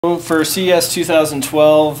For CES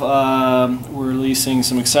 2012, we're releasing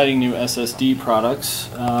some exciting new SSD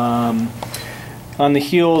products. On the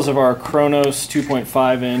heels of our Cronos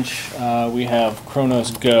 2.5 inch, we have Cronos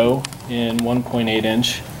Go in 1.8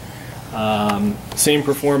 inch. Same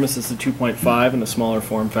performance as the 2.5 in a smaller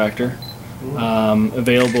form factor.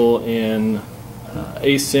 Available in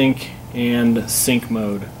async and sync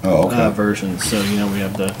mode versions. So we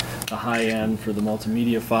have the high end for the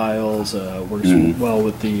multimedia files, works well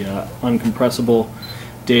with the uncompressible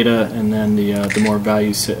data, and then the more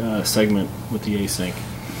value segment with the async.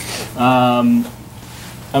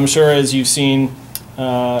 I'm sure as you've seen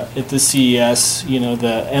at the CES,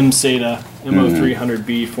 the mSATA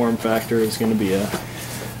MO300B form factor is going to be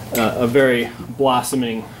a very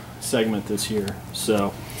blossoming segment this year.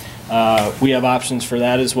 So we have options for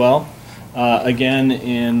that as well.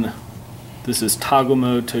 Again, this is toggle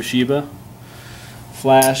mode Toshiba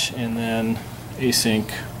flash, and then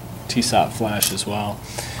async TSOP flash as well.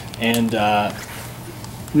 And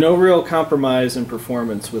no real compromise in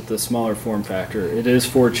performance with the smaller form factor. It is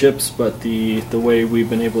 4 chips, but the way we've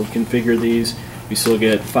been able to configure these, we still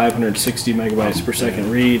get 560 megabytes per second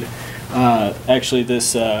read. Actually,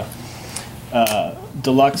 this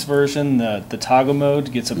deluxe version, the toggle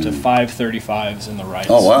mode, gets up to 535s in the writes.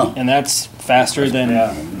 Oh wow! And that's faster than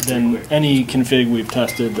any config we've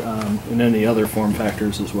tested in any other form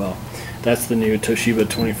factors as well. That's the new Toshiba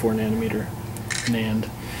 24 nanometer NAND.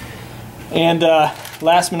 And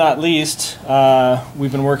last but not least,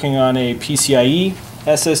 we've been working on a PCIe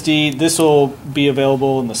SSD. This will be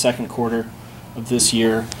available in the second quarter of this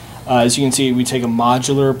year. As you can see, we take a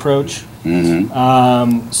modular approach.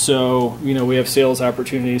 So we have sales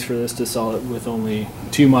opportunities for this to sell it with only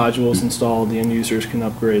 2 modules installed. The end users can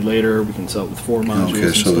upgrade later. We can sell it with 4 modules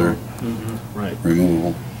installed. So they're right,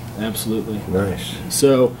 removable. Absolutely. Nice.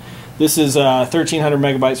 So this is 1,300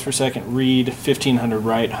 megabytes per second read, 1,500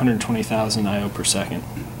 write, 120,000 I/O per second.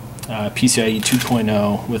 PCIe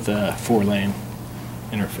 2.0 with a 4-lane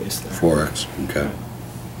interface there. 4x. Okay. Right.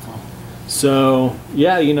 So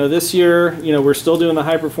yeah, this year, we're still doing the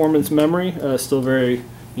high performance memory, still very,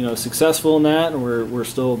 successful in that, and we're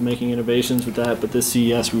still making innovations with that. But this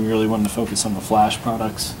CES, we really wanted to focus on the flash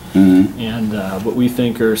products and what we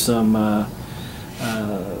think are some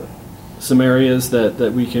areas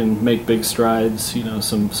that we can make big strides.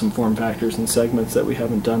 Some form factors and segments that we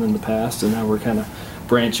haven't done in the past, and now we're kind of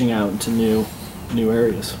branching out into new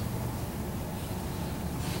areas.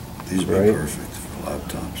 These would be perfect for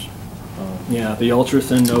laptops. Yeah, the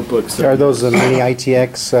ultra-thin notebooks. Are those the mini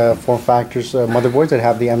ITX form factors motherboards that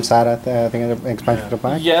have the mSATA thing expansion to the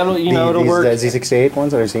back? Yeah, it'll work. The Z68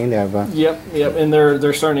 ones that I've seen, they have. Yep, and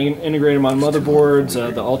they're starting to integrate them on motherboards.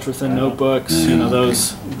 The ultra-thin notebooks.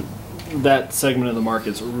 That segment of the market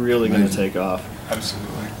is really going to take off.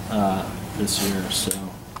 Absolutely. This year. So.